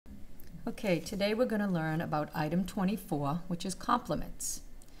Okay, today we're going to learn about item 24, which is complements.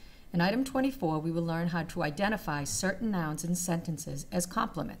 In item 24, we will learn how to identify certain nouns in sentences as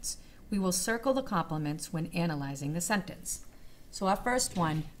complements. We will circle the complements when analyzing the sentence. So our first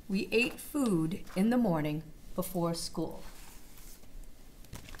one, we ate food in the morning before school.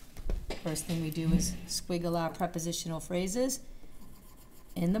 First thing we do is squiggle our prepositional phrases.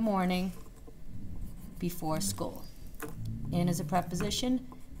 In the morning, before school. In is a preposition.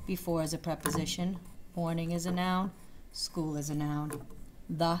 Before is a preposition, morning is a noun, school is a noun,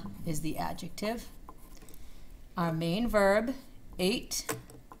 the is the adjective. Our main verb, ate,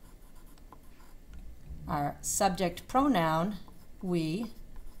 our subject pronoun, we,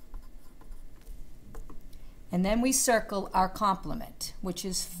 and then we circle our complement, which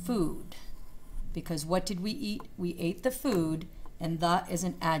is food, because what did we eat? We ate the food, and the is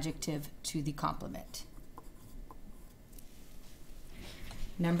an adjective to the complement.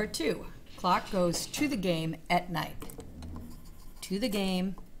 Number 2, Clark goes to the game at night. To the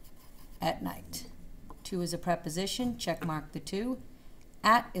game at night. To is a preposition, check mark the 2.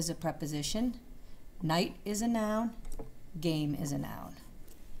 At is a preposition. Night is a noun. Game is a noun.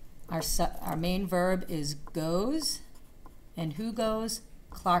 Our main verb is goes. And who goes?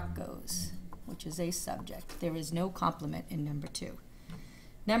 Clark goes, which is a subject. There is no complement in number 2.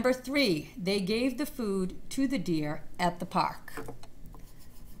 Number 3, they gave the food to the deer at the park.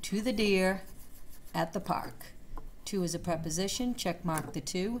 To the deer at the park. To is a preposition, check mark the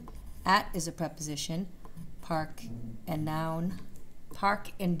 2. At is a preposition, park and noun. Park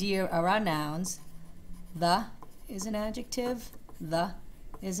and deer are our nouns. The is an adjective. The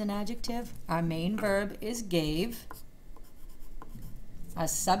is an adjective. Our main verb is gave. Our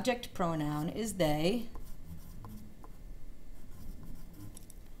subject pronoun is they.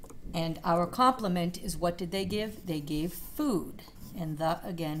 And our complement is what did they give? They gave food. And the,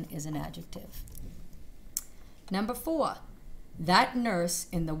 again, is an adjective. Number 4, that nurse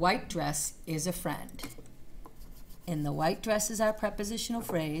in the white dress is a friend. In the white dress is our prepositional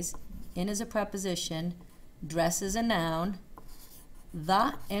phrase. In is a preposition. Dress is a noun.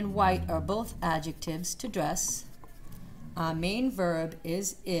 The and white are both adjectives to dress. Our main verb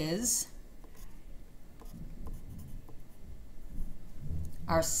is.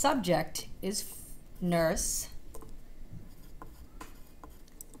 Our subject is nurse.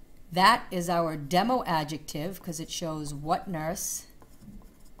 That is our demo adjective because it shows what nurse.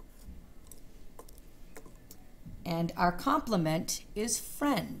 And our complement is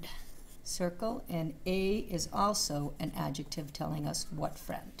friend. Circle, and a is also an adjective telling us what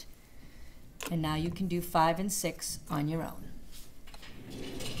friend. And now you can do 5 and 6 on your own.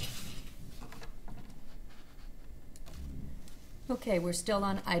 Okay, we're still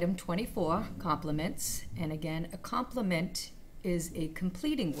on item 24, complements. And again, a complement is a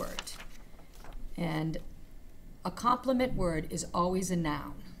completing word. And a complement word is always a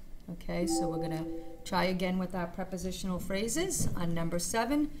noun. Okay, so we're going to try again with our prepositional phrases. On number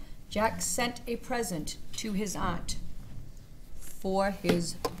 7, Jack sent a present to his aunt for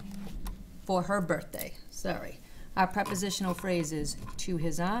her birthday. Sorry. Our prepositional phrases to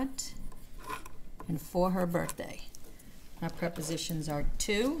his aunt and for her birthday. Our prepositions are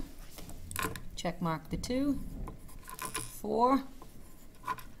to, check mark the 2. For,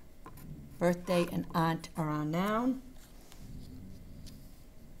 birthday and aunt are our noun.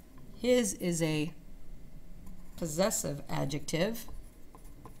 His is a possessive adjective.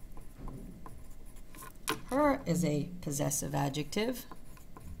 Her is a possessive adjective.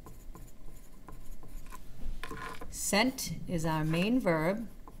 Sent is our main verb.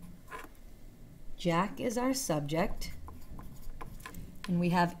 Jack is our subject. And we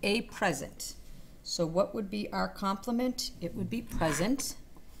have a present. So what would be our complement? It would be present.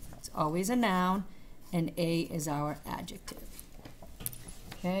 It's always a noun. And a is our adjective.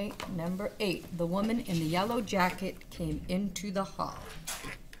 Okay, number 8. The woman in the yellow jacket came into the hall.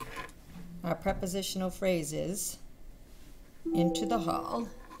 Our prepositional phrase is into the hall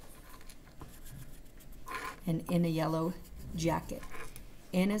and in a yellow jacket.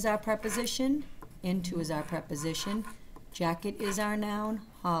 In is our preposition. Into is our preposition. Jacket is our noun.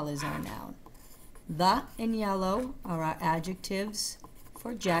 Hall is our noun. The and yellow are our adjectives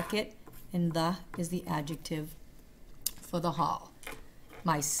for jacket, and the is the adjective for the hall.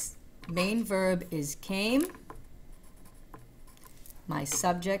 My main verb is came. My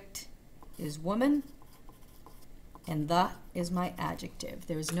subject is woman, and the is my adjective.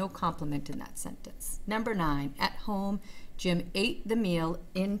 There is no complement in that sentence. Number 9, at home, Jim ate the meal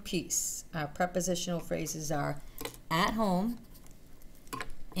in peace. Our prepositional phrases are at home,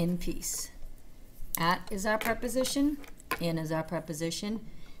 in peace. At is our preposition, in is our preposition,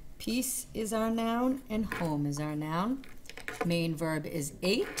 Peace is our noun and home is our noun. Main verb is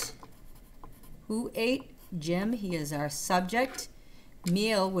ate. Who ate? Jim. He is our subject.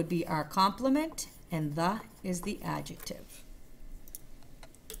 Meal would be our complement, and the is the adjective.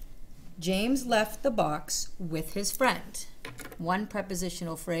 James left the box with his friend. One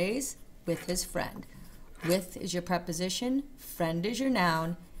prepositional phrase, with his friend. With is your preposition, friend is your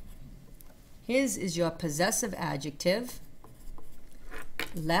noun, his is your possessive adjective,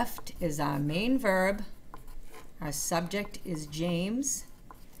 left is our main verb, our subject is James,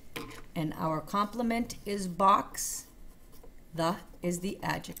 and our complement is box, the is the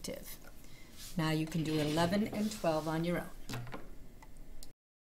adjective. Now you can do 11 and 12 on your own.